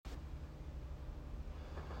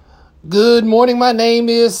Good morning. My name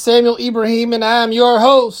is Samuel Ibrahim, and I am your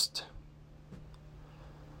host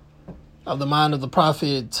of the Mind of the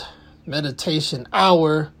Prophet Meditation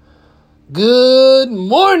Hour. Good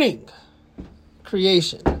morning,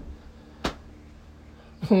 creation.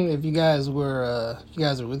 If you guys were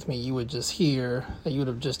with me, you would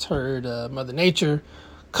have just heard Mother Nature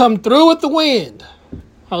come through with the wind.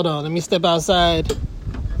 Hold on, let me step outside.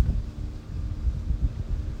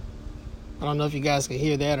 I don't know if you guys can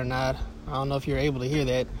hear that or not. I don't know if you're able to hear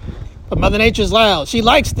that. But Mother Nature's loud. She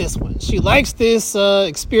likes this one. She likes this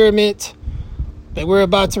experiment that we're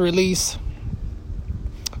about to release.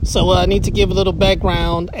 So I need to give a little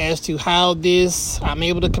background as to how I'm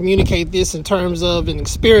able to communicate this in terms of an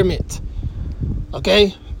experiment.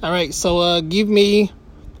 Okay? All right. So give me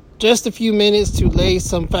just a few minutes to lay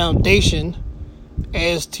some foundation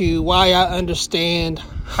as to why I understand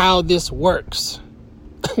how this works.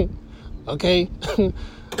 Okay? All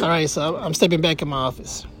right, so I'm stepping back in my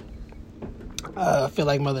office. I feel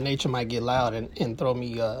like Mother Nature might get loud and throw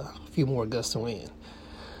me a few more gusts of wind.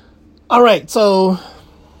 All right, so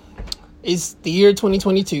it's the year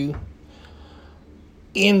 2022.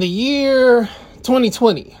 In the year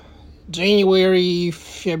 2020, January,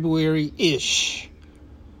 February-ish,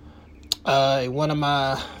 one of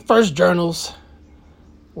my first journals,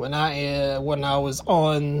 when I was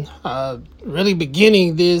on really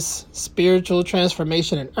beginning this spiritual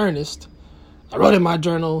transformation in earnest, I wrote in my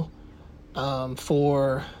journal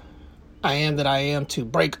for I am that I am to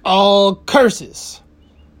break all curses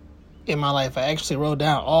in my life. I actually wrote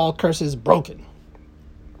down all curses broken.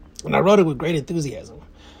 And I wrote it with great enthusiasm.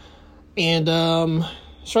 And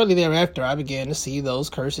shortly thereafter, I began to see those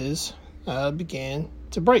curses began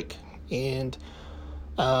to break. And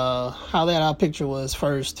how that picture was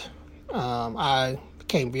first, I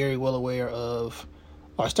became very well aware of,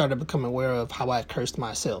 or started becoming aware of how I cursed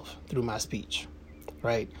myself through my speech,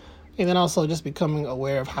 right? And then also just becoming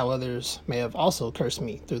aware of how others may have also cursed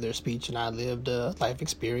me through their speech, and I lived a life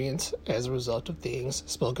experience as a result of things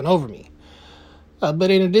spoken over me.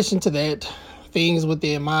 But in addition to that, things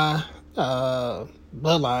within my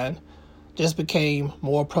bloodline just became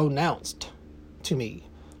more pronounced to me.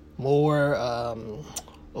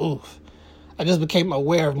 I just became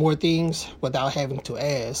aware of more things without having to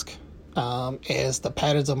ask, as the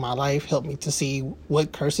patterns of my life helped me to see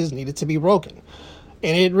what curses needed to be broken.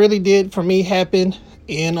 And it really did, for me, happen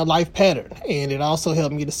in a life pattern. And it also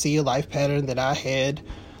helped me to see a life pattern that I had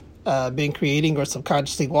been creating or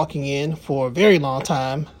subconsciously walking in for a very long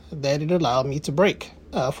time, that it allowed me to break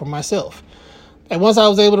for myself. And once I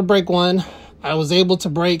was able to break one, I was able to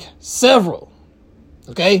break several.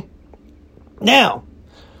 Okay? Now,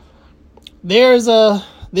 this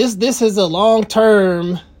is a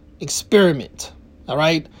long-term experiment, all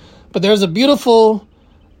right? But there's a beautiful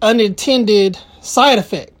unintended side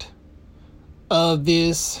effect of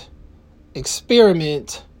this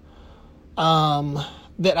experiment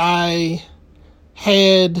that I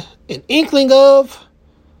had an inkling of,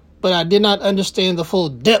 but I did not understand the full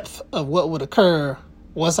depth of what would occur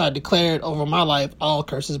once I declared over my life all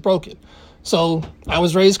curses broken. So I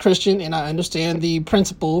was raised Christian, and I understand the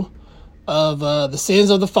principle of the sins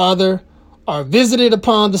of the father are visited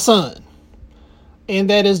upon the son. And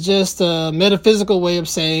that is just a metaphysical way of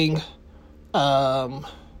saying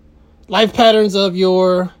life patterns of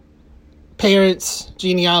your parents,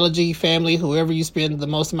 genealogy, family, whoever you spend the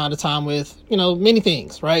most amount of time with, many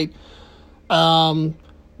things, right?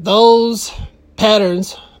 Those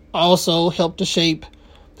patterns also help to shape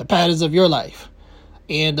the patterns of your life.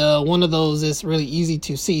 And one of those that's really easy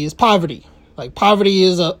to see is poverty. Like, poverty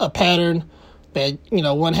is a pattern that,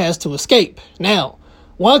 one has to escape. Now,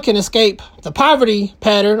 one can escape the poverty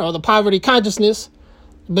pattern or the poverty consciousness,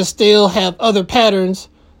 but still have other patterns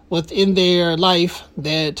within their life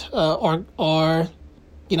that are,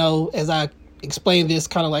 as I explained this,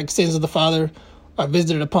 kind of like sins of the father are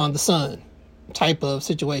visited upon the son type of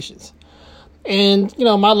situations. And,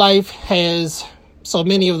 my life has so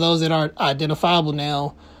many of those that are identifiable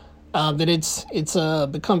now, that it's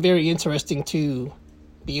become very interesting to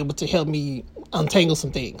be able to help me untangle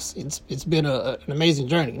some things. It's been an amazing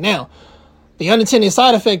journey. Now, the unintended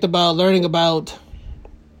side effect about learning about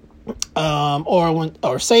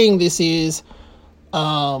or saying this is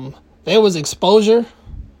there was exposure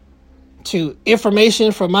to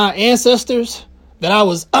information from my ancestors that I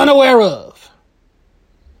was unaware of.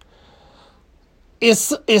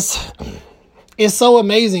 It's so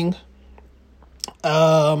amazing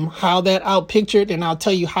how that outpictured, and I'll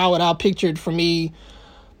tell you how it outpictured for me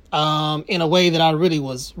in a way that I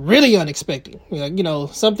was really unexpected.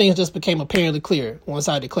 Some things just became apparently clear once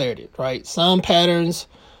I declared it, right? Some patterns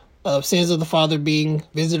of sins of the father being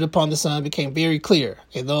visited upon the son became very clear.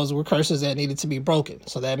 And those were curses that needed to be broken.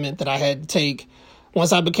 So that meant that I had to take,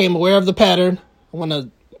 once I became aware of the pattern, I want to,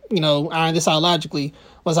 iron this out logically.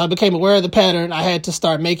 Once I became aware of the pattern, I had to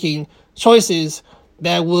start making choices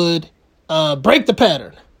that would break the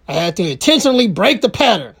pattern. I had to intentionally break the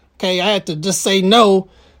pattern. Okay, I had to just say no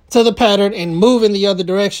to the pattern and move in the other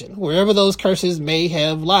direction, wherever those curses may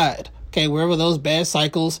have lied. Okay, wherever those bad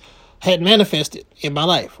cycles had manifested in my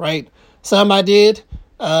life, right? Some I did,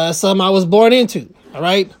 some I was born into, all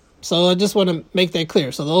right? So I just want to make that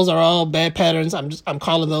clear. So those are all bad patterns. I'm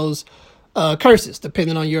calling those curses,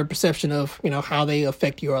 depending on your perception of, how they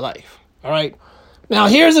affect your life, all right? Now,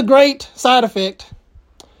 here's a great side effect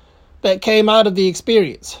that came out of the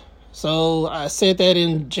experience. So I said that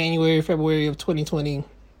in January, February of 2020.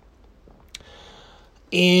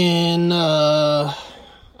 In, I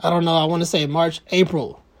want to say March,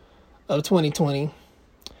 April of 2020,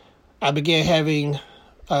 I began having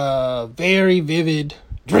very vivid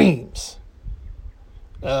dreams.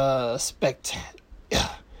 Very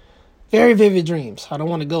vivid dreams. I don't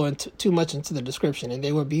want to go into too much into the description, and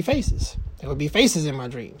they would be faces. There would be faces in my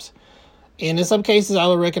dreams. And in some cases, I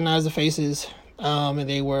would recognize the faces, and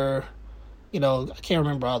they were, I can't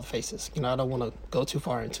remember all the faces. I don't want to go too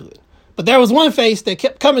far into it. But there was one face that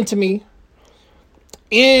kept coming to me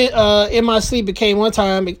in my sleep. It came one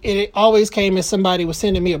time. It always came as somebody was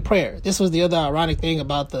sending me a prayer. This was the other ironic thing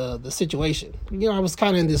about the situation. I was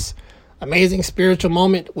kind of in this amazing spiritual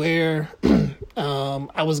moment where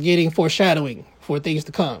I was getting foreshadowing for things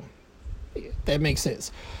to come. That makes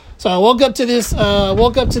sense. So I woke up to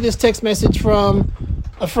this text message from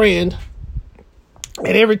a friend.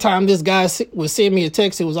 And every time this guy would send me a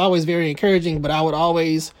text, it was always very encouraging, but I would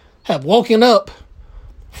always have woken up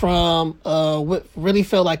from what really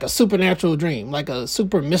felt like a supernatural dream, like a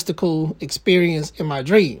super mystical experience in my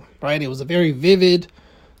dream, right? It was a very vivid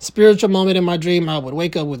spiritual moment in my dream. I would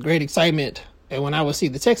wake up with great excitement. And when I would see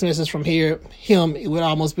the text message from him, it would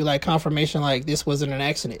almost be like confirmation, like this wasn't an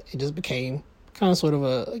accident. It just became kind of sort of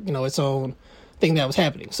its own thing that was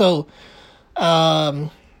happening. So a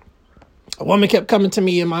woman kept coming to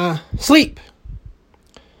me in my sleep.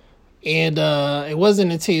 And it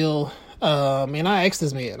wasn't until, and I asked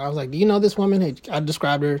this man, I was like, do you know this woman? I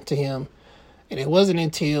described her to him. And it wasn't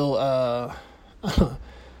until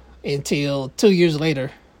 2 years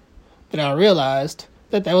later that I realized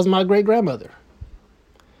that was my great-grandmother.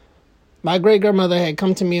 My great-grandmother had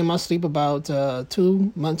come to me in my sleep about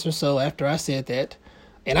 2 months or so after I said that.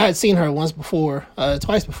 And I had seen her twice before.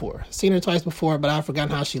 Seen her twice before, but I'd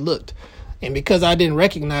forgotten how she looked. And because I didn't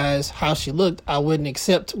recognize how she looked, I wouldn't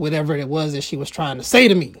accept whatever it was that she was trying to say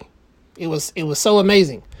to me. It was so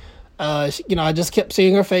amazing. I just kept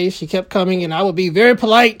seeing her face. She kept coming, and I would be very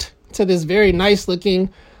polite to this very nice-looking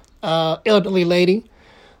elderly lady.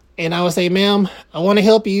 And I would say, ma'am, I want to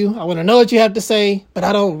help you. I want to know what you have to say, but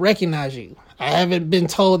I don't recognize you. I haven't been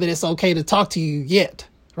told that it's okay to talk to you yet,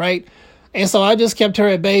 right? And so I just kept her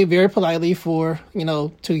at bay very politely for,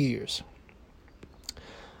 2 years.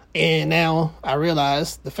 And now I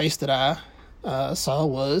realized the face that I saw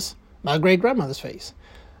was my great-grandmother's face.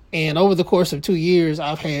 And over the course of 2 years,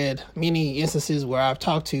 I've had many instances where I've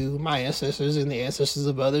talked to my ancestors and the ancestors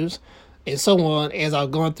of others and so on as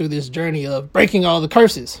I've gone through this journey of breaking all the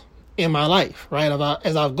curses in my life, right?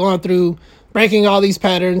 As I've gone through breaking all these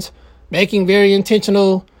patterns, making very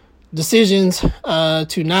intentional decisions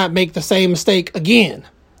to not make the same mistake again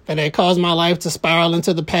that had caused my life to spiral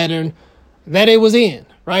into the pattern that it was in,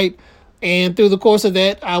 right? And through the course of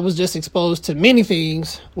that, I was just exposed to many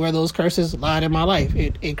things where those curses lied in my life.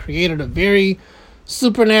 It created a very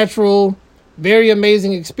supernatural, very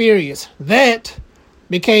amazing experience that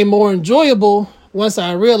became more enjoyable once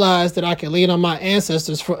I realized that I could lean on my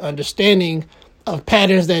ancestors for understanding of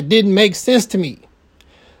patterns that didn't make sense to me.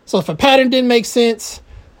 So if a pattern didn't make sense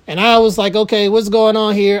and I was like, okay, what's going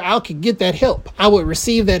on here? I could get that help. I would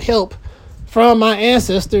receive that help from my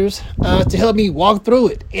ancestors to help me walk through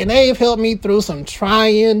it. And they've helped me through some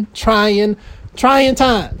trying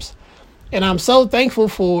times. And I'm so thankful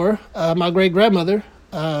for my great-grandmother.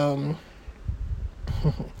 And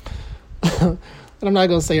I'm not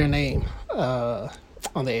going to say her name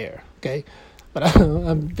on the air, okay? But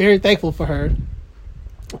I'm very thankful for her.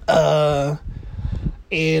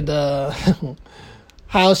 And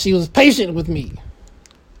how she was patient with me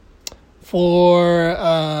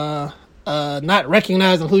for not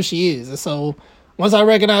recognizing who she is. And so once I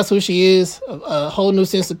recognized who she is, a whole new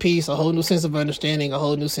sense of peace, a whole new sense of understanding, a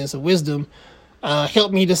whole new sense of wisdom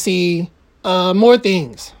helped me to see more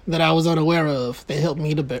things that I was unaware of that helped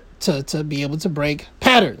me to be able to break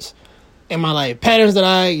patterns in my life, patterns that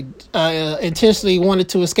I intentionally wanted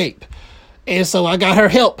to escape. And so I got her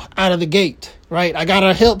help out of the gate, right? I got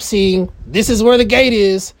her help seeing this is where the gate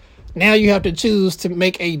is. Now you have to choose to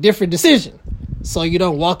make a different decision. So you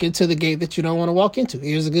don't walk into the gate that you don't want to walk into.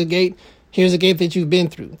 Here's a good gate. Here's a gate that you've been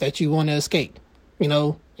through that you want to escape,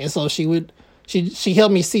 And so she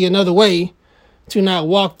helped me see another way to not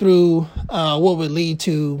walk through what would lead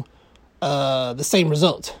to the same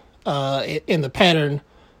result in the pattern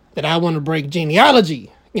that I want to break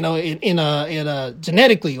genealogy, in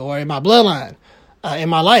genetically or in my bloodline, in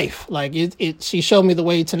my life. Like she showed me the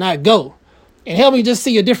way to not go and helped me just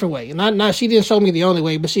see a different way. Not she didn't show me the only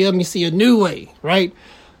way, but she helped me see a new way, right?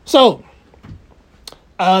 So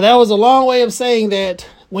that was a long way of saying that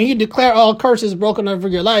when you declare all curses broken over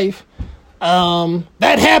your life,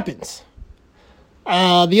 that happens.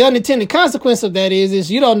 The unintended consequence of that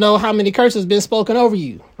is you don't know how many curses been spoken over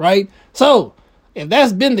you, right? So if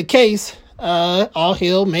that's been the case, all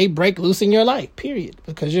hell may break loose in your life, period,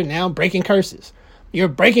 because you're now breaking curses. You're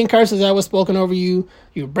breaking curses that was spoken over you.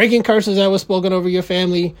 You're breaking curses that was spoken over your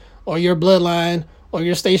family or your bloodline or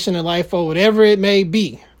your station in life or whatever it may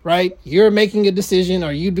be, right? You're making a decision,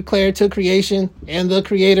 or you declare to creation and the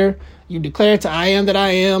creator. You declare to I am that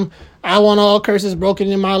I am. I want all curses broken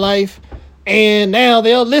in my life. And now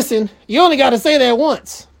they'll listen. You only got to say that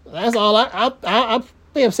once. That's all. I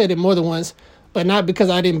may have said it more than once, but not because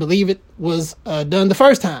I didn't believe it was done the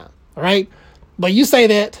first time. All right. But you say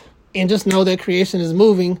that and just know that creation is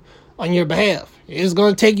moving on your behalf. It's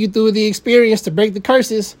going to take you through the experience to break the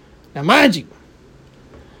curses. Now, mind you,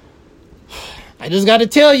 I just got to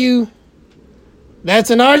tell you, that's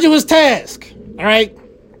an arduous task. All right.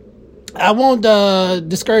 I won't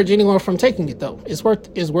discourage anyone from taking it, though. It's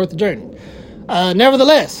worth the journey.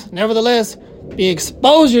 Nevertheless, the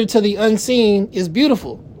exposure to the unseen is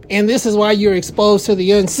beautiful. And this is why you're exposed to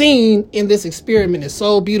the unseen in this experiment. It's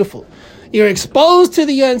so beautiful. You're exposed to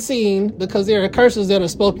the unseen because there are curses that are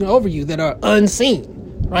spoken over you that are unseen,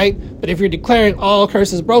 right? But if you're declaring all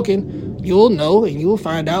curses broken, you'll know and you'll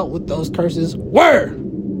find out what those curses were,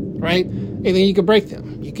 right? And then you can break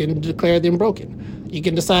them. You can declare them broken. You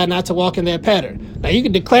can decide not to walk in that pattern. Now, you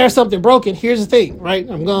can declare something broken. Here's the thing, right?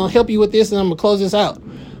 I'm going to help you with this, and I'm going to close this out.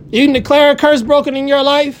 You can declare a curse broken in your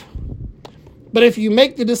life, but if you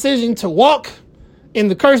make the decision to walk in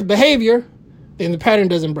the cursed behavior, then the pattern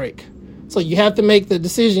doesn't break. So you have to make the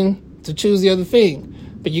decision to choose the other thing.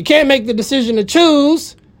 But you can't make the decision to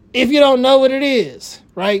choose if you don't know what it is,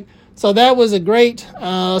 right? So that was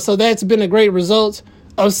that's been a great result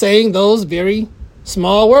of saying those very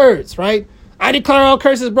small words, right? I declare all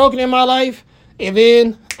curses broken in my life, and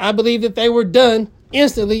then I believe that they were done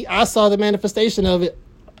instantly. I saw the manifestation of it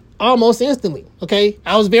almost instantly, okay?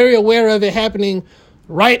 I was very aware of it happening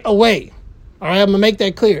right away. All right, I'm going to make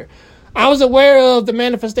that clear. I was aware of the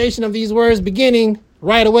manifestation of these words beginning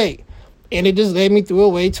right away, and it just led me through a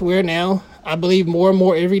way to where now I believe more and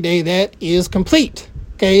more every day that is complete,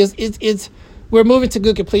 okay? We're moving to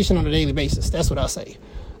good completion on a daily basis. That's what I'll say.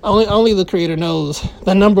 Only the Creator knows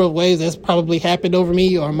the number of ways that's probably happened over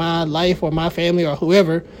me or my life or my family or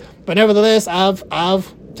whoever. But nevertheless, I've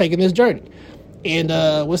taken this journey. And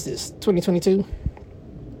what's this, 2022?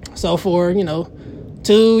 So for,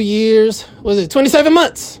 2 years, 27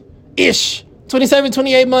 months-ish, 27,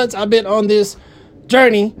 28 months, I've been on this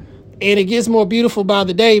journey. And it gets more beautiful by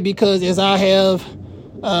the day because as I have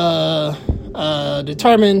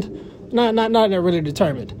determined, not really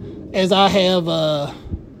determined, as I have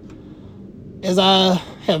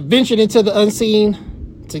ventured into the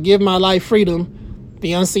unseen to give my life freedom,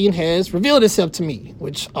 the unseen has revealed itself to me,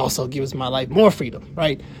 which also gives my life more freedom,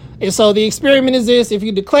 right? And so the experiment is this: if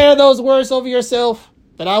you declare those words over yourself,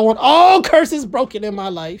 that I want all curses broken in my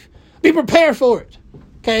life, be prepared for it,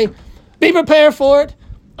 okay? Be prepared for it.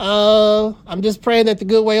 I'm just praying that the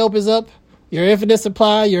good way opens up. Your infinite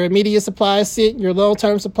supply, your immediate supply is sent, your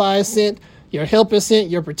long-term supply is sent, your help is sent,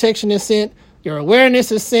 your protection is sent, your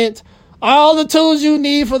awareness is sent. All the tools you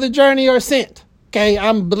need for the journey are sent. Okay,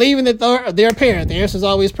 I'm believing that they're apparent. The answer is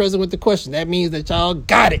always present with the question. That means that y'all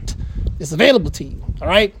got it. It's available to you. All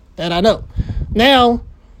right, that I know. Now,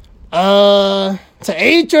 to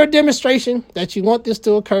aid your demonstration that you want this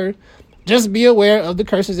to occur, just be aware of the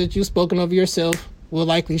curses that you've spoken over yourself will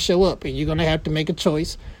likely show up, and you're going to have to make a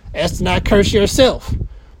choice as to not curse yourself.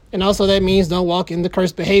 And also that means don't walk in the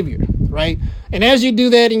cursed behavior, right? And as you do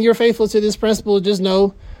that and you're faithful to this principle, just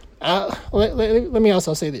know, let me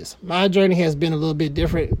also say this. My journey has been a little bit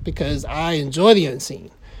different because I enjoy the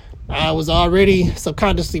unseen. I was already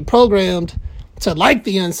subconsciously programmed to like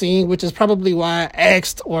the unseen, which is probably why I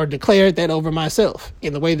asked or declared that over myself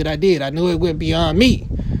in the way that I did. I knew it went beyond me.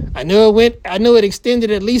 I knew it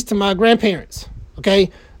extended at least to my grandparents. Okay.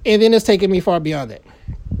 And then it's taken me far beyond that.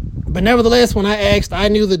 But nevertheless, when I asked, I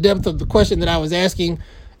knew the depth of the question that I was asking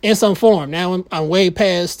in some form. Now I'm way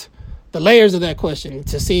past the layers of that question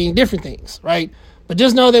to seeing different things, right? But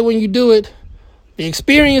just know that when you do it, the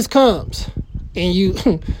experience comes and you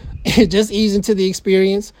just ease into the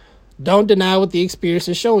experience. Don't deny what the experience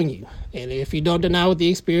is showing you. And if you don't deny what the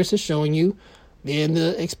experience is showing you, then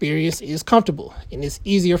the experience is comfortable and it's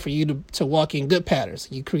easier for you to walk in good patterns.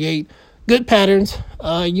 You create good patterns,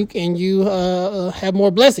 you have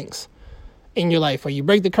more blessings in your life, or you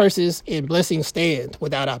break the curses and blessings stand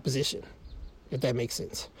without opposition, if that makes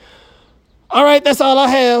sense. All right, that's all I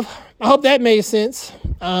have. I hope that made sense.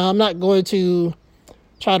 I'm not going to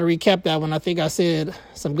try to recap that one. I think I said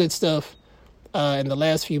some good stuff in the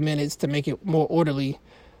last few minutes to make it more orderly.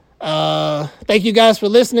 Thank you guys for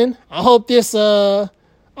listening. I hope this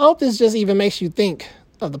just even makes you think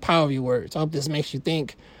of the power of your words. I hope this makes you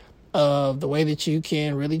think of the way that you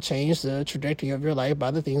can really change the trajectory of your life by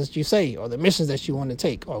the things that you say, or the missions that you want to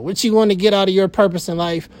take, or what you want to get out of your purpose in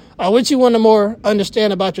life, or what you want to more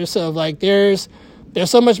understand about yourself. Like there's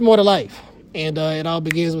so much more to life, and it all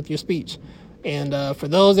begins with your speech. And for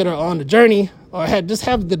those that are on the journey or just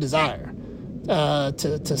have the desire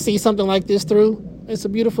to see something like this through, it's a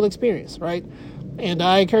beautiful experience, right? And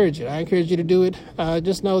I encourage you to do it.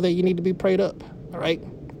 Just know that you need to be prayed up. All right.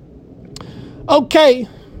 Okay.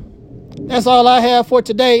 That's all I have for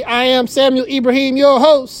today. I am Samuel Ibrahim, your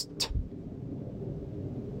host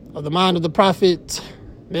of the Mind of the Prophet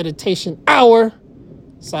Meditation Hour.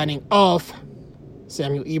 Signing off.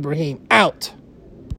 Samuel Ibrahim out.